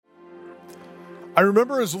I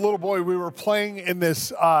remember as a little boy, we were playing in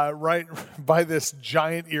this, right by this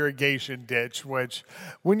giant irrigation ditch, which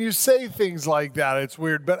when you say things like that, it's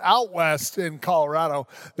weird. But out west in Colorado,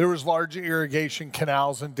 there was large irrigation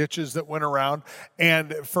canals and ditches that went around.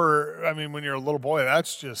 And when you're a little boy,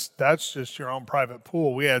 that's just your own private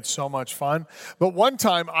pool. We had so much fun. But one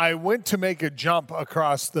time I went to make a jump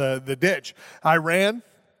across the ditch. I ran,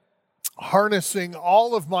 harnessing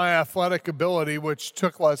all of my athletic ability, which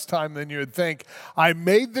took less time than you would think. I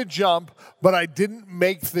made the jump, but I didn't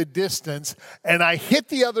make the distance, and I hit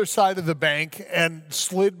the other side of the bank and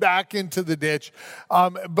slid back into the ditch.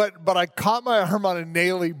 But I caught my arm on a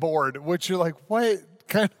naily board, which you're like, what?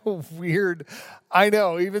 Kind of weird. I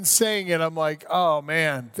know, even saying it, I'm like, oh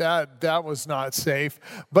man, that was not safe.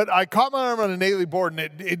 But I caught my arm on a naily board,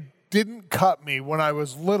 and it didn't cut me. When I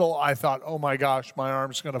was little, I thought, oh my gosh, my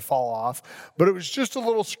arm's going to fall off. But it was just a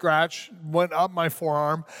little scratch, went up my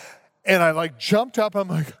forearm, and I jumped up. I'm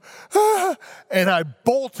like, ah, and I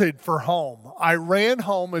bolted for home. I ran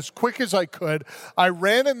home as quick as I could. I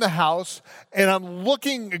ran in the house, and I'm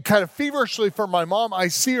looking kind of feverishly for my mom. I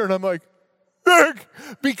see her, and I'm like,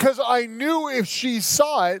 because I knew if she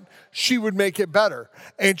saw it, she would make it better.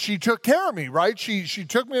 And she took care of me, right? She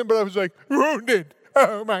took me in, but I was like, wounded.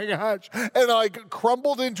 Oh my gosh. And I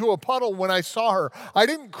crumbled into a puddle when I saw her. I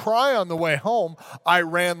didn't cry on the way home. I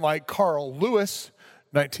ran like Carl Lewis,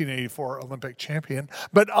 1984 Olympic champion.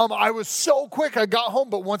 But I was so quick. I got home,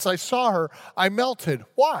 but once I saw her, I melted.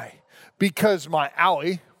 Why? Because my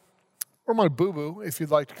owie, or my boo-boo, if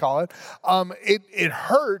you'd like to call it, it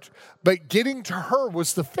hurt, but getting to her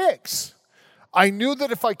was the fix. I knew that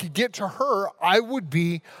if I could get to her, I would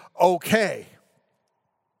be okay.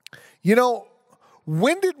 You know,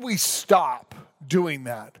 when did we stop doing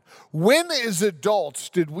that? When, as adults,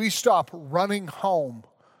 did we stop running home?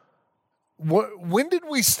 When did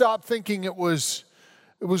we stop thinking it was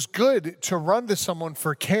good to run to someone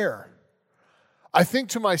for care? I think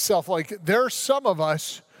to myself, there are some of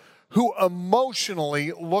us who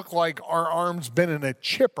emotionally look like our arm's been in a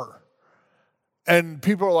chipper. And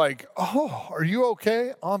people are like, oh, are you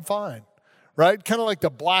okay? I'm fine. Right? Kind of like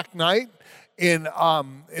the Black Knight in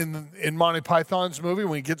Monty Python's movie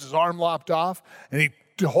when he gets his arm lopped off and he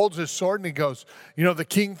holds his sword and he goes, the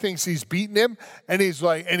king thinks he's beaten him, and he's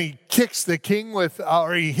like, and he kicks the king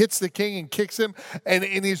or he hits the king and kicks him, and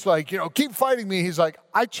he's like, keep fighting me. He's like,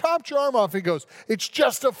 I chopped your arm off. He goes, it's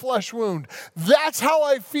just a flesh wound. That's how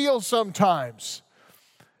I feel sometimes.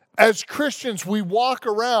 As Christians, we walk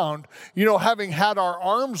around, having had our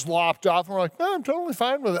arms lopped off, and we're like, no, I'm totally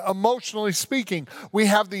fine with it. Emotionally speaking, we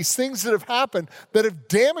have these things that have happened that have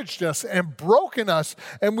damaged us and broken us,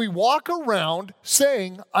 and we walk around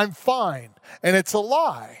saying, I'm fine. And it's a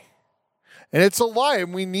lie.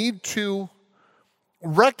 And we need to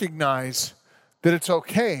recognize that it's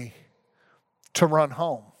okay to run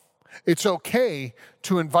home. It's okay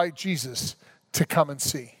to invite Jesus to come and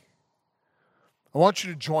see. I want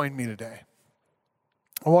you to join me today.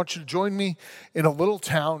 I want you to join me in a little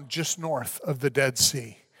town just north of the Dead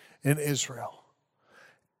Sea in Israel.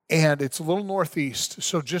 And it's a little northeast.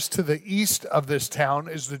 So just to the east of this town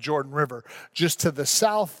is the Jordan River. Just to the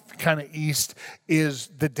south, kind of east, is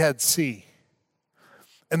the Dead Sea.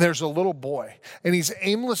 And there's a little boy, and he's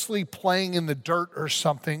aimlessly playing in the dirt or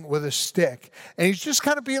something with a stick. And he's just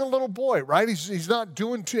kind of being a little boy, right? He's not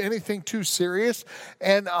doing anything too serious,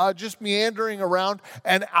 and just meandering around.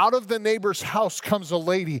 And out of the neighbor's house comes a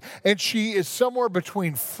lady, and she is somewhere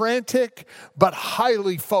between frantic but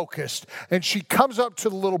highly focused. And she comes up to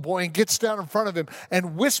the little boy and gets down in front of him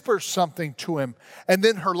and whispers something to him. And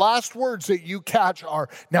then her last words that you catch are,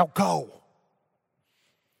 now go.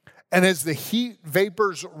 And as the heat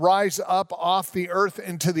vapors rise up off the earth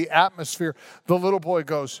into the atmosphere, the little boy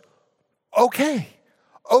goes, okay.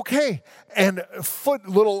 And his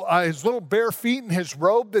little bare feet and his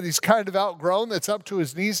robe that he's kind of outgrown, that's up to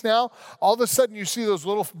his knees now, all of a sudden you see those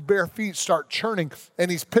little bare feet start churning, and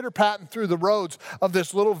he's pitter-patting through the roads of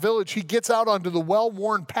this little village. He gets out onto the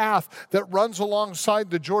well-worn path that runs alongside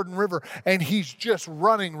the Jordan River, and he's just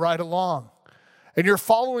running right along. And you're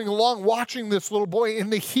following along, watching this little boy in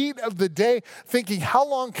the heat of the day, thinking, how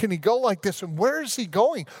long can he go like this? And where is he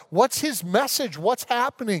going? What's his message? What's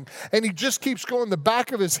happening? And he just keeps going. The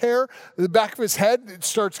back of his head, it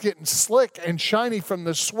starts getting slick and shiny from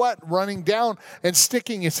the sweat running down and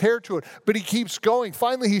sticking his hair to it. But he keeps going.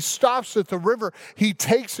 Finally, he stops at the river. He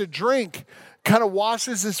takes a drink, kind of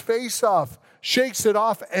washes his face off, shakes it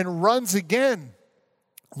off, and runs again.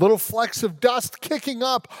 Little flecks of dust kicking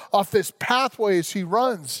up off this pathway as he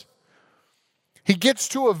runs. He gets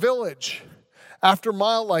to a village, After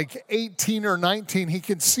mile like 18 or 19, he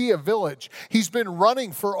can see a village. He's been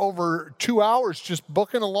running for over 2 hours, just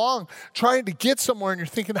booking along, trying to get somewhere. And you're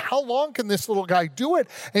thinking, how long can this little guy do it?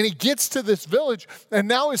 And he gets to this village, and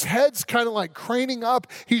now his head's kind of like craning up.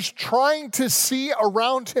 He's trying to see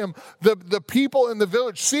around him the people in the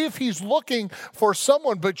village, see if he's looking for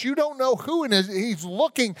someone, but you don't know who. And he's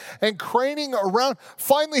looking and craning around.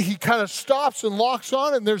 Finally, he kind of stops and locks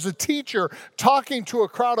on, and there's a teacher talking to a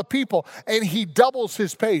crowd of people, and he doubles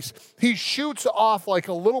his pace. He shoots off like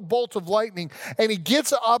a little bolt of lightning, and he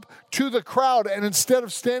gets up to the crowd, and instead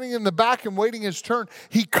of standing in the back and waiting his turn,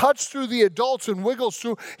 he cuts through the adults and wiggles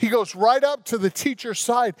through. He goes right up to the teacher's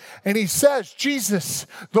side, and he says, Jesus,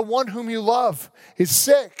 the one whom you love, is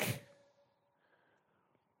sick.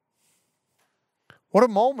 What a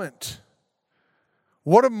moment.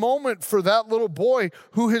 What a moment for that little boy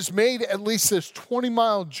who has made at least this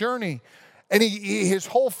 20-mile journey. And his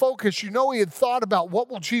whole focus, he had thought about, what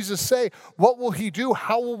will Jesus say? What will he do?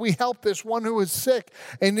 How will we help this one who is sick?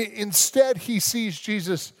 And instead, he sees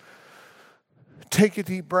Jesus take a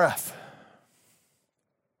deep breath.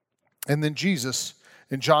 And then Jesus,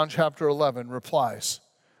 in John chapter 11, replies.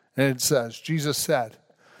 And it says, Jesus said,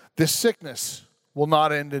 this sickness will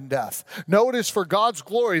not end in death. No, it is for God's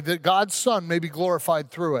glory that God's Son may be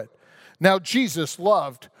glorified through it. Now, Jesus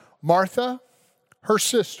loved Martha, her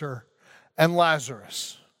sister, and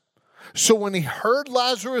Lazarus. So when he heard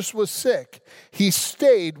Lazarus was sick, he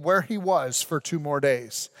stayed where he was for 2 more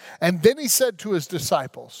days. And then he said to his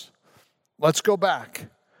disciples, let's go back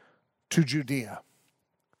to Judea.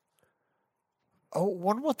 Oh,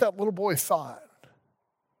 wonder what that little boy thought.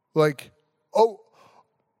 Like, oh,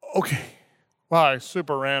 okay. Well, I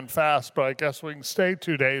super ran fast, but I guess we can stay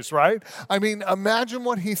 2 days, right? I mean, imagine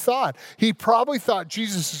what he thought. He probably thought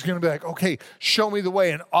Jesus is going to be like, okay, show me the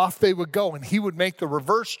way. And off they would go. And he would make the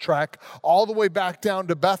reverse trek all the way back down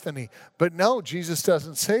to Bethany. But no, Jesus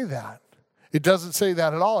doesn't say that. It doesn't say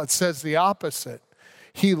that at all. It says the opposite.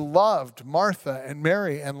 He loved Martha and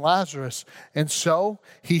Mary and Lazarus. And so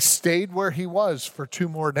he stayed where he was for 2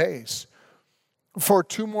 more days. For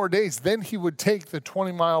 2 more days, then he would take the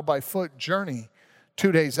 20-mile by foot journey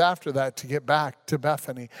 2 days after that to get back to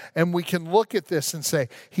Bethany. And we can look at this and say,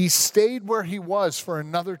 he stayed where he was for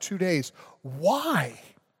another 2 days. Why?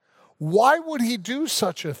 Why would he do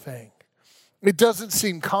such a thing? It doesn't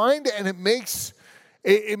seem kind, and it makes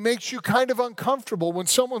you kind of uncomfortable when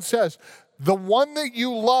someone says, the one that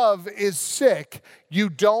you love is sick. You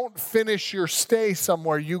don't finish your stay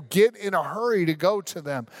somewhere. You get in a hurry to go to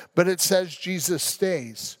them. But it says Jesus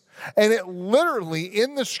stays. And it literally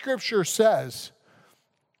in the scripture says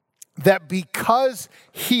that because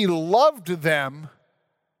he loved them,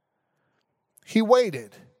 he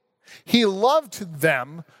waited. He loved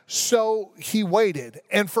them, so he waited.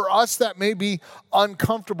 And for us, that may be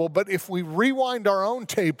uncomfortable. But if we rewind our own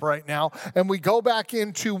tape right now and we go back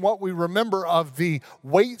into what we remember of the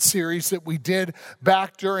Wait series that we did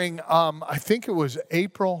back during, I think it was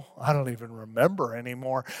April. I don't even remember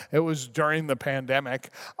anymore. It was during the pandemic.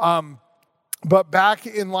 But back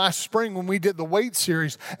in last spring when we did the Wait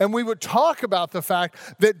series, and we would talk about the fact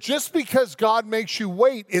that just because God makes you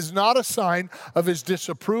wait is not a sign of his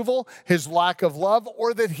disapproval, his lack of love,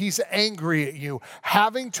 or that he's angry at you.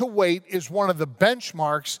 Having to wait is one of the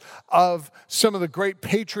benchmarks of some of the great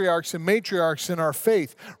patriarchs and matriarchs in our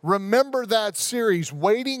faith. Remember that series.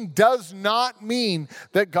 Waiting does not mean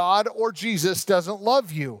that God or Jesus doesn't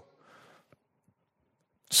love you.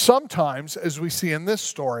 Sometimes, as we see in this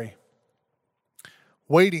story,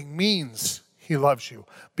 waiting means he loves you.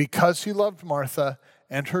 Because he loved Martha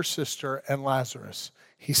and her sister and Lazarus,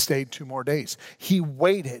 he stayed 2 more days. He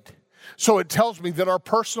waited. So it tells me that our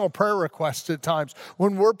personal prayer requests at times,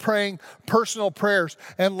 when we're praying personal prayers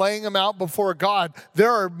and laying them out before God,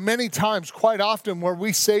 there are many times, quite often, where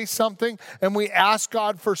we say something and we ask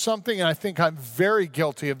God for something, and I think I'm very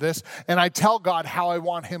guilty of this, and I tell God how I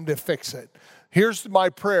want him to fix it. Here's my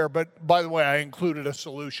prayer, but by the way, I included a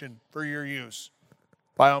solution for your use.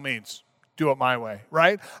 By all means, do it my way,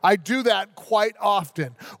 right? I do that quite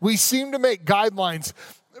often. We seem to make guidelines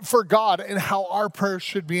for God and how our prayers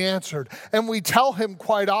should be answered. And we tell him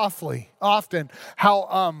quite often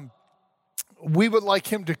how we would like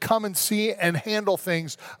him to come and see and handle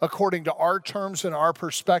things according to our terms and our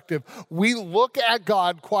perspective. We look at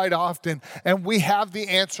God quite often and we have the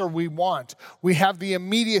answer we want. We have the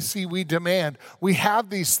immediacy we demand. We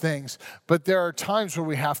have these things, but there are times where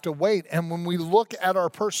we have to wait. And when we look at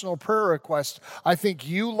our personal prayer requests, I think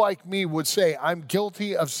you, like me, would say, I'm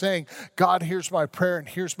guilty of saying, God, here's my prayer and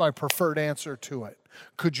here's my preferred answer to it.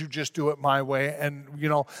 Could you just do it my way? And,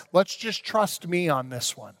 let's just trust me on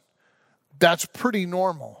this one. That's pretty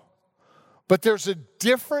normal. But there's a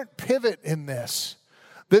different pivot in this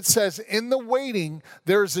that says in the waiting,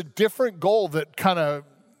 there's a different goal that kind of,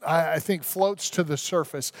 I think, floats to the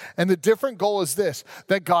surface. And the different goal is this,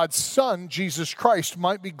 that God's Son, Jesus Christ,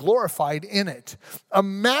 might be glorified in it.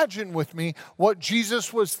 Imagine with me what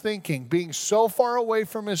Jesus was thinking, being so far away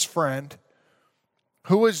from his friend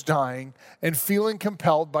who was dying and feeling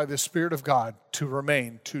compelled by the Spirit of God to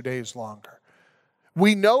remain 2 days longer.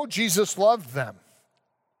 We know Jesus loved them.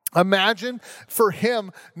 Imagine for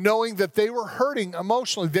him knowing that they were hurting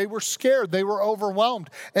emotionally. They were scared. They were overwhelmed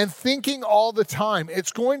and thinking all the time,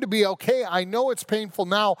 it's going to be okay. I know it's painful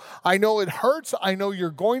now. I know it hurts. I know you're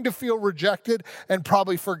going to feel rejected and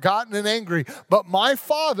probably forgotten and angry. But my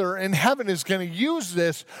Father in heaven is going to use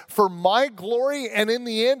this for my glory and in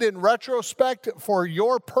the end, in retrospect, for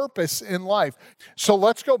your purpose in life. So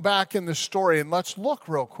let's go back in the story and let's look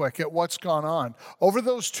real quick at what's gone on. Over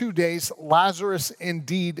those 2 days, Lazarus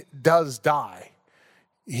indeed does die.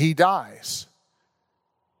 He dies.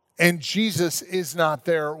 And Jesus is not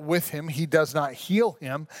there with him. He does not heal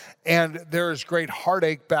him. And there is great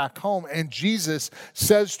heartache back home. And Jesus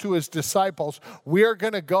says to his disciples, we are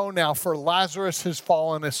going to go now, for Lazarus has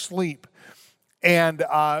fallen asleep. And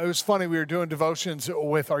it was funny, we were doing devotions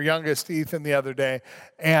with our youngest, Ethan, the other day,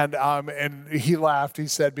 and he laughed. He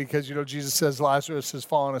said, because, Jesus says Lazarus has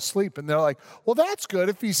fallen asleep. And they're like, well, that's good.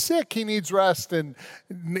 If he's sick, he needs rest. And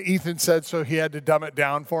Ethan said, so he had to dumb it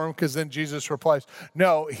down for him, because then Jesus replies,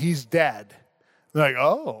 no, he's dead. They're like,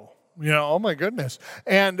 oh. Oh my goodness.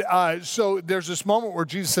 And so there's this moment where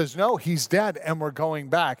Jesus says, no, he's dead, and we're going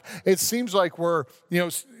back. It seems like we're,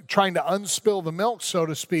 trying to unspill the milk, so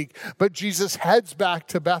to speak, but Jesus heads back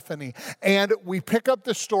to Bethany. And we pick up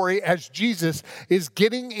the story as Jesus is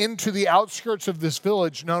getting into the outskirts of this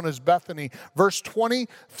village known as Bethany. Verse 20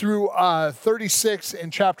 through 36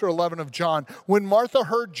 in chapter 11 of John. When Martha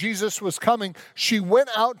heard Jesus was coming, she went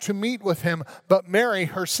out to meet with him, but Mary,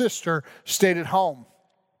 her sister, stayed at home.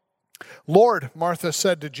 Lord, Martha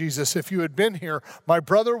said to Jesus, if you had been here, my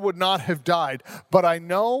brother would not have died. But I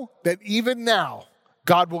know that even now,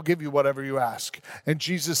 God will give you whatever you ask. And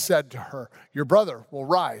Jesus said to her, your brother will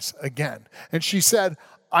rise again. And she said,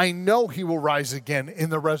 I know he will rise again in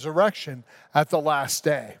the resurrection at the last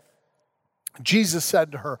day. Jesus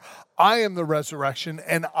said to her, I am the resurrection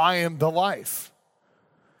and I am the life.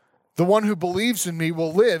 The one who believes in me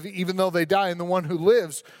will live even though they die, and the one who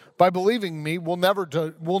lives by believing me will never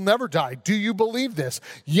die. Do you believe this?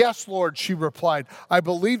 Yes, Lord, she replied. I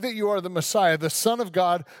believe that you are the Messiah, the Son of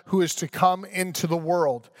God who is to come into the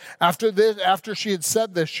world. After she had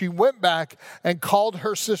said this, she went back and called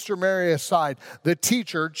her sister Mary aside. The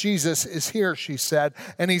teacher, Jesus, is here, she said,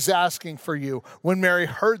 and he's asking for you. When Mary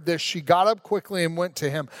heard this, she got up quickly and went to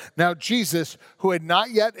him. Now Jesus, who had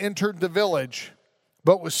not yet entered the village,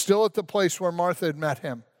 but was still at the place where Martha had met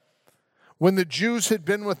him, when the Jews had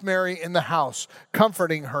been with Mary in the house,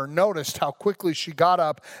 comforting her, noticed how quickly she got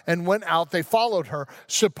up and went out. They followed her,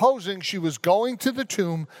 supposing she was going to the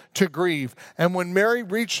tomb to grieve. And when Mary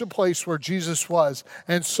reached the place where Jesus was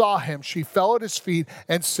and saw him, she fell at his feet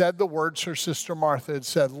and said the words her sister Martha had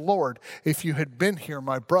said, Lord, if you had been here,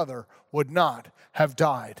 my brother would not have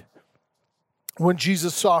died. When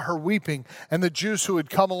Jesus saw her weeping, and the Jews who had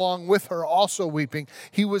come along with her also weeping,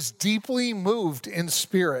 he was deeply moved in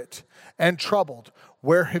spirit and troubled.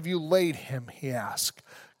 Where have you laid him? He asked.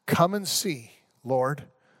 Come and see, Lord,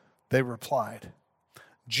 they replied.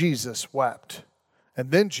 Jesus wept.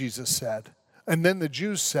 And then the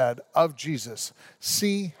Jews said of Jesus,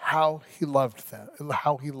 see how he loved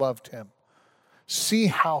him. See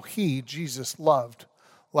how Jesus loved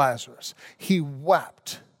Lazarus. He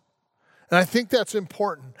wept. And I think that's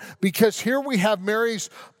important, because here we have Mary's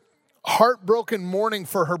heartbroken mourning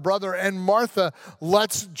for her brother, and Martha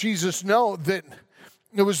lets Jesus know that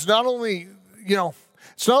it was not only,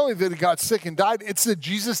 it's not only that he got sick and died, it's that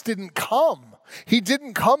Jesus didn't come. He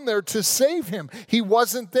didn't come there to save him. He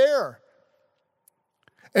wasn't there.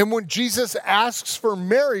 And when Jesus asks for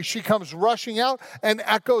Mary, she comes rushing out and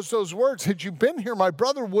echoes those words. Had you been here, my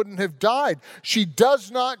brother wouldn't have died. She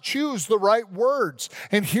does not choose the right words.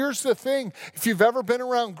 And here's the thing. If you've ever been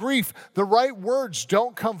around grief, the right words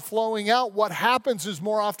don't come flowing out. What happens is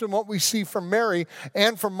more often what we see from Mary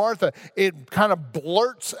and from Martha. It kind of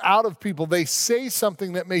blurts out of people. They say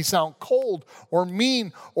something that may sound cold or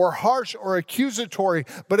mean or harsh or accusatory,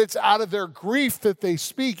 but it's out of their grief that they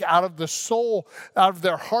speak, out of the soul, out of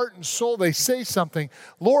their heart and soul, they say something.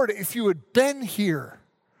 Lord, if you had been here,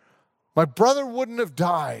 my brother wouldn't have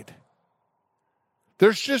died.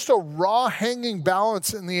 There's just a raw hanging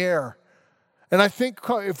balance in the air. And I think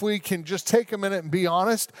if we can just take a minute and be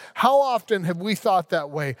honest, how often have we thought that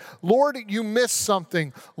way? Lord, you missed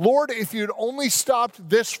something. Lord, if you'd only stopped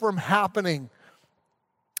this from happening.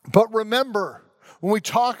 But remember, when we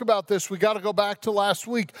talk about this, we got to go back to last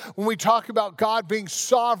week. When we talk about God being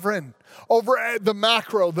sovereign over the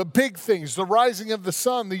macro, the big things, the rising of the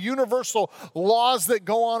sun, the universal laws that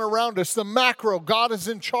go on around us, the macro, God is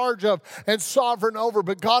in charge of and sovereign over.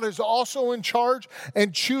 But God is also in charge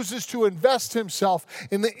and chooses to invest himself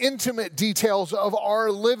in the intimate details of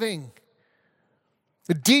our living.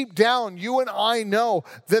 Deep down, you and I know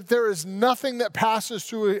that there is nothing that passes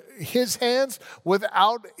through his hands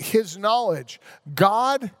without his knowledge.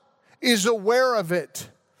 God is aware of it.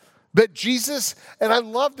 But Jesus, and I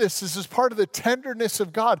love this is part of the tenderness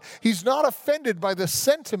of God. He's not offended by the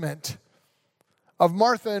sentiment of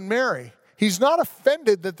Martha and Mary. He's not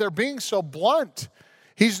offended that they're being so blunt.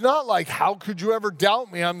 He's not like, how could you ever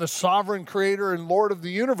doubt me? I'm the sovereign creator and Lord of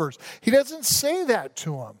the universe. He doesn't say that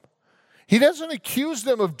to them. He doesn't accuse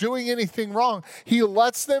them of doing anything wrong. He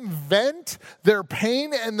lets them vent their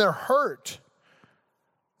pain and their hurt.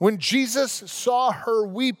 When Jesus saw her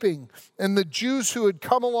weeping and the Jews who had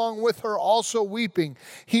come along with her also weeping,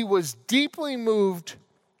 he was deeply moved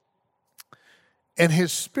and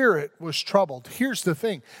his spirit was troubled. Here's the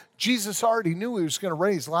thing. Jesus already knew he was going to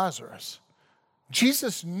raise Lazarus.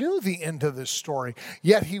 Jesus knew the end of this story,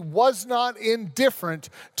 yet he was not indifferent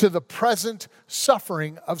to the present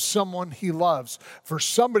suffering of someone he loves. For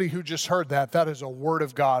somebody who just heard that, that is a word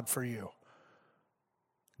of God for you.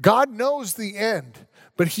 God knows the end,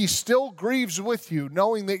 but he still grieves with you,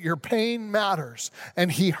 knowing that your pain matters,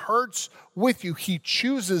 and he hurts with you. He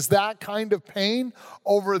chooses that kind of pain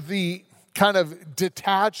over the kind of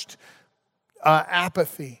detached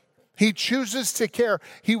apathy. He chooses to care.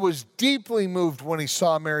 He was deeply moved when he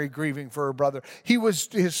saw Mary grieving for her brother.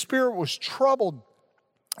 His spirit was troubled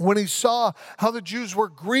when he saw how the Jews were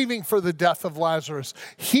grieving for the death of Lazarus.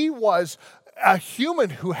 He was a human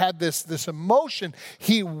who had this emotion.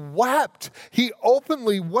 He wept. He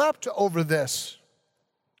openly wept over this.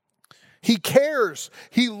 He cares.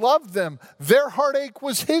 He loved them. Their heartache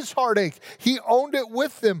was his heartache. He owned it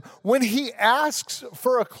with them. When he asks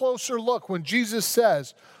for a closer look, when Jesus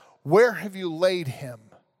says, "Where have you laid him?"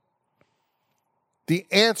 The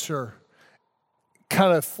answer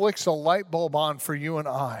kind of flicks a light bulb on for you and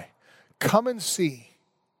I. Come and see,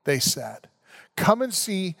 they said. Come and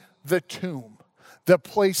see the tomb, the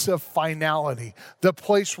place of finality, the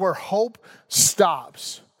place where hope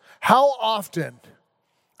stops. How often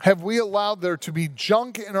have we allowed there to be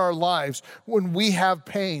junk in our lives when we have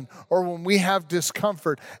pain or when we have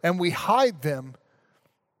discomfort and we hide them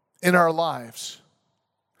in our lives?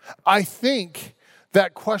 I think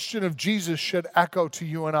that question of Jesus should echo to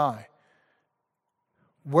you and I.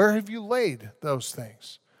 Where have you laid those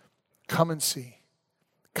things? Come and see.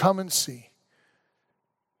 Come and see.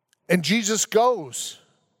 And Jesus goes.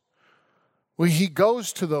 Well, he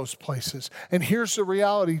goes to those places. And here's the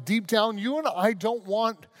reality. Deep down, you and I don't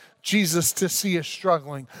want Jesus to see us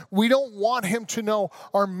struggling. We don't want him to know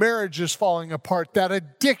our marriage is falling apart, that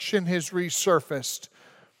addiction has resurfaced.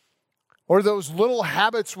 Or those little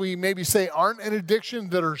habits we maybe say aren't an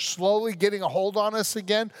addiction that are slowly getting a hold on us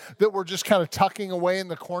again, that we're just kind of tucking away in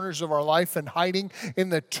the corners of our life and hiding in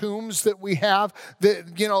the tombs that we have.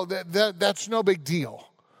 That's no big deal.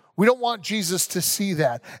 We don't want Jesus to see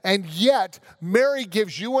that. And yet, Mary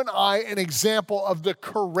gives you and I an example of the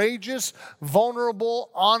courageous, vulnerable,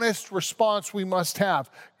 honest response we must have.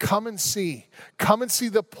 Come and see. Come and see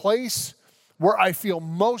the place where I feel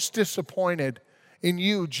most disappointed in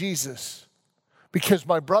you, Jesus, because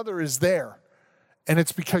my brother is there, and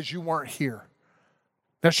it's because you weren't here.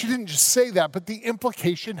 Now, she didn't just say that, but the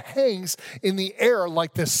implication hangs in the air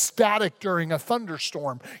like the static during a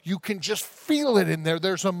thunderstorm. You can just feel it in there.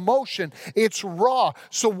 There's emotion. It's raw.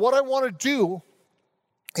 So what I want to do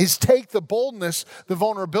is take the boldness, the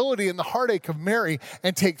vulnerability, and the heartache of Mary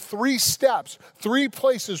and take 3 steps, 3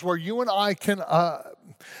 places where you and I can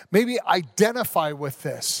maybe identify with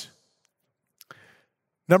this.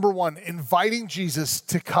 Number 1, inviting Jesus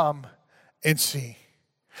to come and see.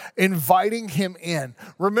 Inviting him in.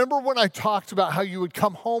 Remember when I talked about how you would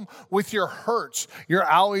come home with your hurts, your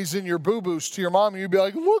owies and your boo-boos to your mom, and you'd be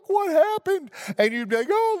like, look what happened. And you'd be like,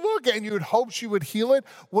 oh, look. And you would hope she would heal it.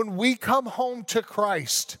 When we come home to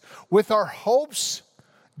Christ with our hopes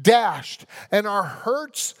dashed and our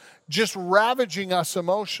hurts just ravaging us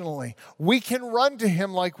emotionally. We can run to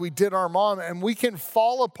him like we did our mom, and we can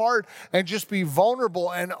fall apart and just be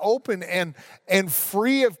vulnerable and open and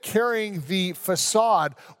free of carrying the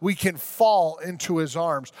facade. We can fall into his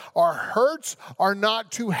arms. Our hurts are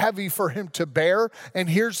not too heavy for him to bear. And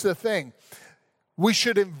here's the thing. We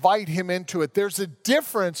should invite him into it. There's a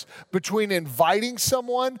difference between inviting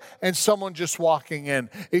someone and someone just walking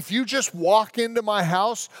in. If you just walk into my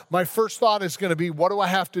house, my first thought is going to be, what do I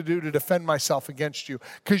have to do to defend myself against you?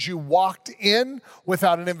 Because you walked in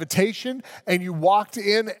without an invitation, and you walked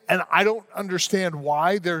in, and I don't understand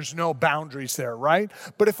why. There's no boundaries there, right?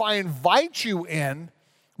 But if I invite you in,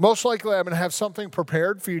 most likely I'm going to have something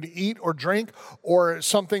prepared for you to eat or drink or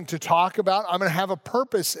something to talk about. I'm going to have a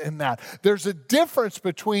purpose in that. There's a difference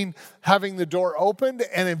between having the door opened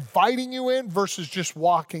and inviting you in versus just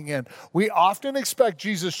walking in. We often expect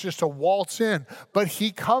Jesus just to waltz in, but he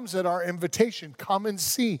comes at our invitation. Come and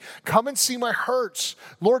see. Come and see my hurts.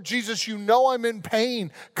 Lord Jesus, you know I'm in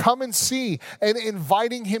pain. Come and see. And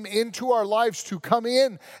inviting him into our lives to come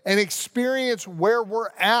in and experience where we're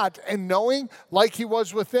at, and knowing, like he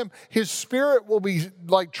was with them, his spirit will be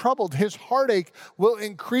like troubled. His heartache will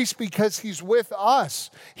increase because he's with us.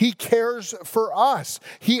 He cares for us.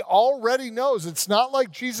 He already knows. It's not like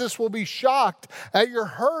Jesus will be shocked at your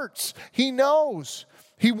hurts. He knows.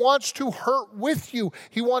 He wants to hurt with you.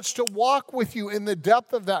 He wants to walk with you in the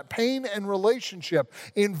depth of that pain and relationship.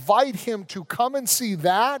 Invite him to come and see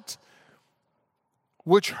that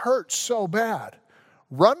which hurts so bad.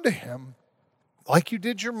 Run to him like you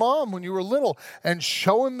did your mom when you were little, and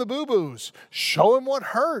show him the boo-boos. Show him what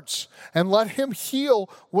hurts, and let him heal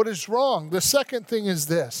what is wrong. The second thing is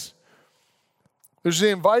this. There's the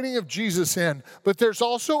inviting of Jesus in, but there's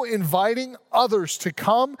also inviting others to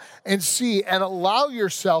come and see, and allow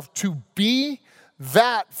yourself to be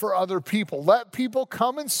that for other people. Let people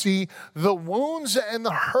come and see the wounds and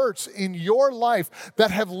the hurts in your life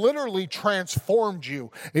that have literally transformed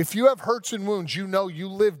you. If you have hurts and wounds, you know you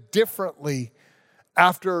live differently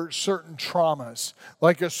after certain traumas.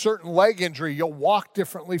 Like a certain leg injury, you'll walk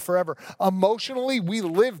differently forever. Emotionally, we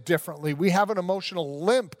live differently. We have an emotional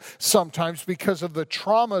limp sometimes because of the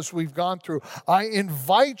traumas we've gone through. I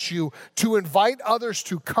invite you to invite others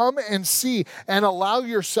to come and see, and allow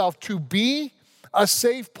yourself to be a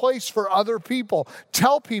safe place for other people.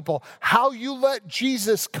 Tell people how you let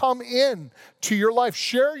Jesus come in to your life.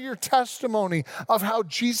 Share your testimony of how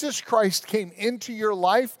Jesus Christ came into your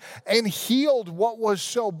life and healed what was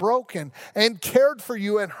so broken, and cared for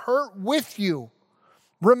you and hurt with you.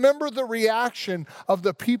 Remember the reaction of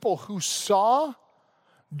the people who saw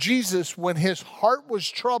Jesus when his heart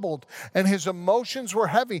was troubled and his emotions were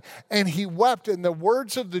heavy and he wept, and the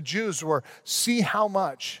words of the Jews were, "See how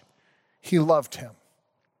much he loved him."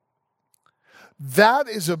 That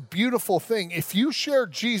is a beautiful thing. If you share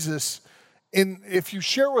if you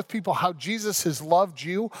share with people how Jesus has loved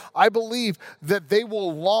you, I believe that they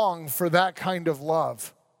will long for that kind of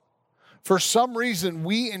love. For some reason,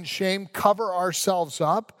 we in shame cover ourselves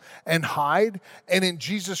up and hide. And in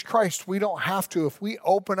Jesus Christ, we don't have to. If we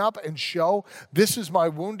open up and show, this is my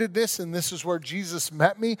woundedness and this is where Jesus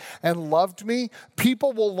met me and loved me,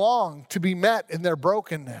 people will long to be met in their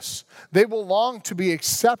brokenness. They will long to be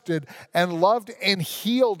accepted and loved and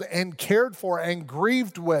healed and cared for and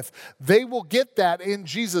grieved with. They will get that in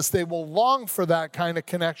Jesus. They will long for that kind of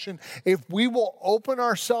connection if we will open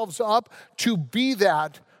ourselves up to be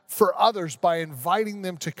that for others by inviting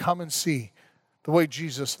them to come and see the way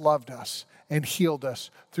Jesus loved us and healed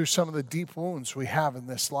us through some of the deep wounds we have in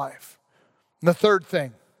this life. And the third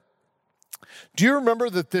thing, do you remember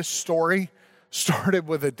that this story started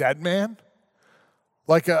with a dead man?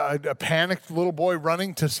 Like a panicked little boy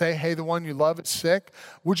running to say, hey, the one you love is sick.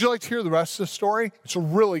 Would you like to hear the rest of the story? It's a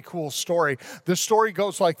really cool story. The story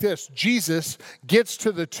goes like this. Jesus gets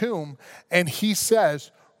to the tomb and he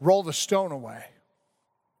says, roll the stone away.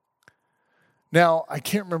 Now, I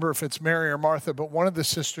can't remember if it's Mary or Martha, but one of the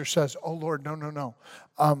sisters says, oh, Lord, no.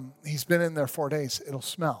 He's been in there 4 days. It'll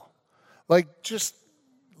smell. Like, just,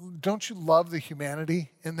 don't you love the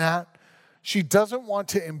humanity in that? She doesn't want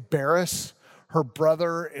to embarrass her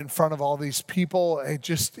brother in front of all these people. It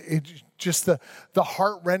just the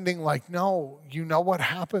heart-rending, like, no, you know what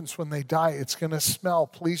happens when they die. It's going to smell.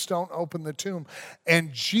 Please don't open the tomb.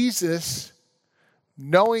 And Jesus,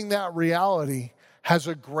 knowing that reality, has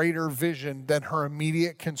a greater vision than her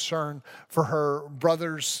immediate concern for her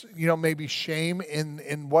brother's, maybe shame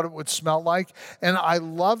in what it would smell like. And I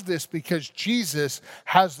love this because Jesus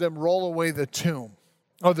has them roll away the tomb,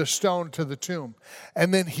 or the stone to the tomb.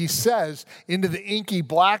 And then he says, into the inky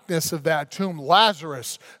blackness of that tomb,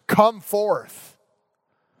 Lazarus, come forth.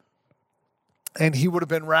 And he would have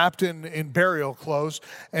been wrapped in burial clothes.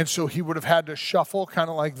 And so he would have had to shuffle kind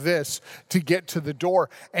of like this to get to the door.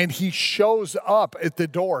 And he shows up at the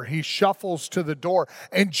door. He shuffles to the door.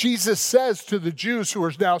 And Jesus says to the Jews who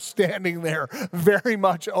are now standing there, very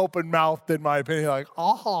much open-mouthed in my opinion, like,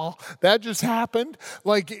 oh, that just happened.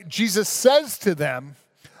 Like Jesus says to them,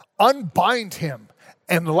 unbind him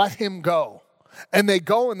and let him go. And they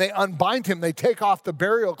go and they unbind him. They take off the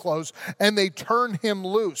burial clothes and they turn him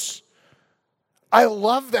loose. I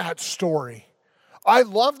love that story. I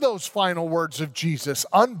love those final words of Jesus.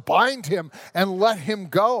 Unbind him and let him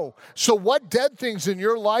go. So what dead things in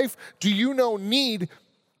your life do you know need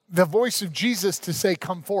the voice of Jesus to say,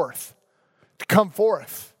 come forth, to come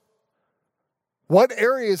forth? What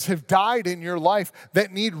areas have died in your life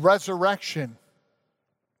that need resurrection?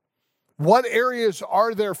 What areas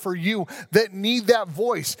are there for you that need that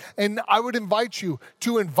voice? And I would invite you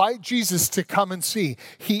to invite Jesus to come and see.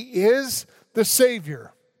 He is the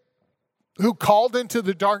Savior who called into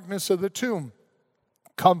the darkness of the tomb.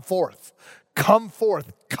 Come forth, come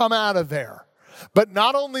out of there. But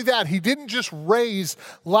not only that, he didn't just raise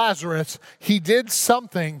Lazarus. He did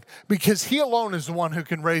something because he alone is the one who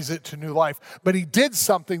can raise it to new life. But he did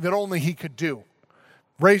something that only he could do.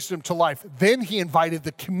 Raised him to life. Then he invited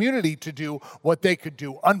the community to do what they could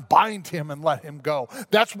do. Unbind him and let him go.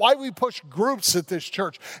 That's why we push groups at this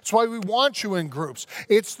church. It's why we want you in groups.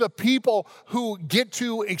 It's the people who get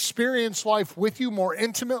to experience life with you more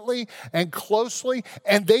intimately and closely.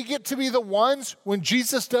 And they get to be the ones, when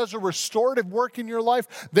Jesus does a restorative work in your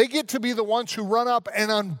life, they get to be the ones who run up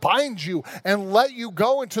and unbind you and let you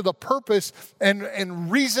go into the purpose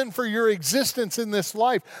and reason for your existence in this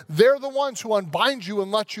life. They're the ones who unbind you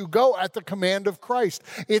and let you go at the command of Christ.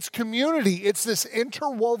 It's community. It's this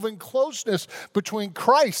interwoven closeness between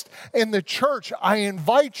Christ and the church. I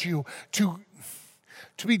invite you to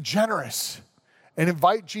be generous and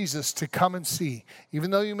invite Jesus to come and see,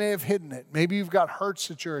 even though you may have hidden it. Maybe you've got hurts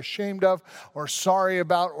that you're ashamed of or sorry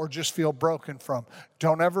about or just feel broken from.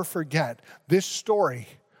 Don't ever forget, this story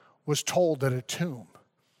was told at a tomb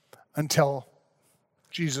until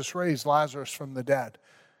Jesus raised Lazarus from the dead.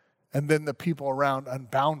 And then the people around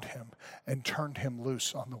unbound him and turned him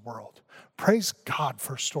loose on the world. Praise God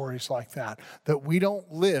for stories like that we don't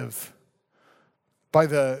live by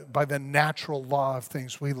the natural law of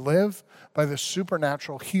things. We live by the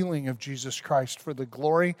supernatural healing of Jesus Christ for the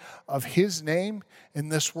glory of his name in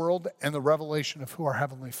this world and the revelation of who our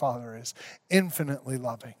Heavenly Father is. Infinitely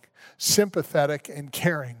loving, sympathetic, and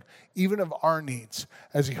caring, even of our needs.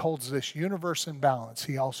 As he holds this universe in balance,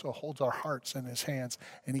 he also holds our hearts in his hands,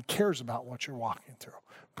 and he cares about what you're walking through.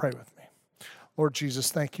 Pray with me. Lord Jesus,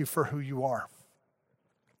 thank you for who you are,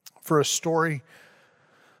 for a story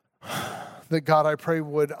that, God, I pray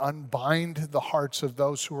would unbind the hearts of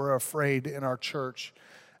those who are afraid in our church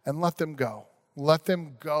and let them go. Let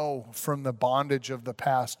them go from the bondage of the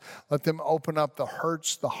past. Let them open up the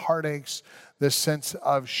hurts, the heartaches, the sense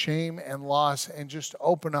of shame and loss, and just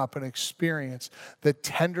open up and experience the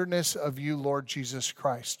tenderness of you, Lord Jesus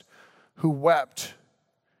Christ, who wept.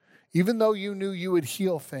 Even though you knew you would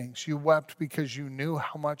heal things, you wept because you knew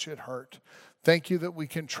how much it hurt. Thank you that we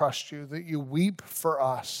can trust you, that you weep for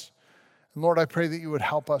us. And Lord, I pray that you would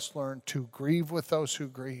help us learn to grieve with those who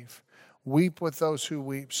grieve, weep with those who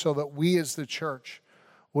weep, so that we as the church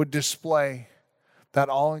would display that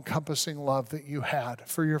all-encompassing love that you had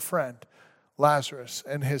for your friend, Lazarus,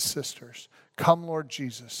 and his sisters. Come, Lord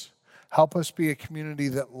Jesus. Help us be a community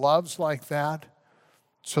that loves like that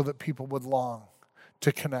so that people would long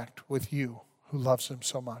to connect with you who loves them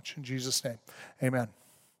so much. In Jesus' name, amen.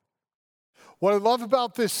 What I love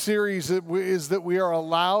about this series is that we are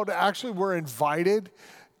allowed, actually we're invited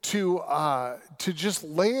to just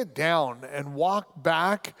lay it down and walk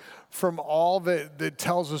back from all that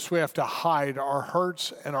tells us we have to hide our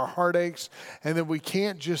hurts and our heartaches, and that we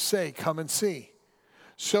can't just say, come and see.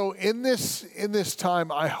 So in this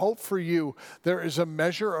time, I hope for you there is a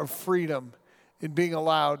measure of freedom in being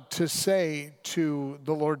allowed to say to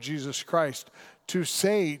the Lord Jesus Christ, to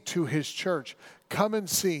say to his church, come and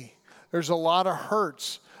see. There's a lot of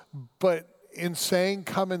hurts, but in saying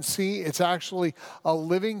come and see, it's actually a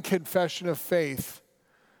living confession of faith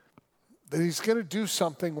that he's going to do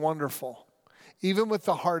something wonderful. Even with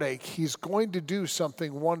the heartache, he's going to do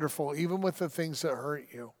something wonderful, even with the things that hurt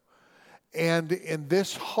you. And in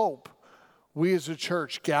this hope, we as a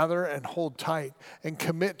church gather and hold tight and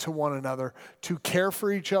commit to one another to care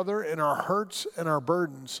for each other in our hurts and our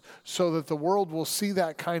burdens so that the world will see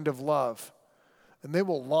that kind of love and they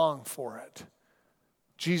will long for it.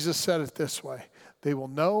 Jesus said it this way, they will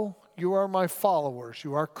know you are my followers,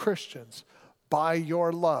 you are Christians, by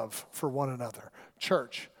your love for one another.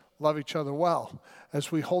 Church, love each other well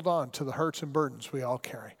as we hold on to the hurts and burdens we all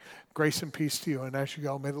carry. Grace and peace to you. And as you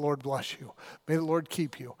go, may the Lord bless you. May the Lord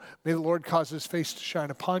keep you. May the Lord cause his face to shine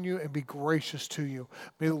upon you and be gracious to you.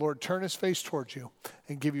 May the Lord turn his face towards you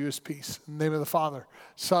and give you his peace. In the name of the Father,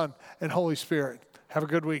 Son, and Holy Spirit. Have a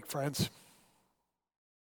good week, friends.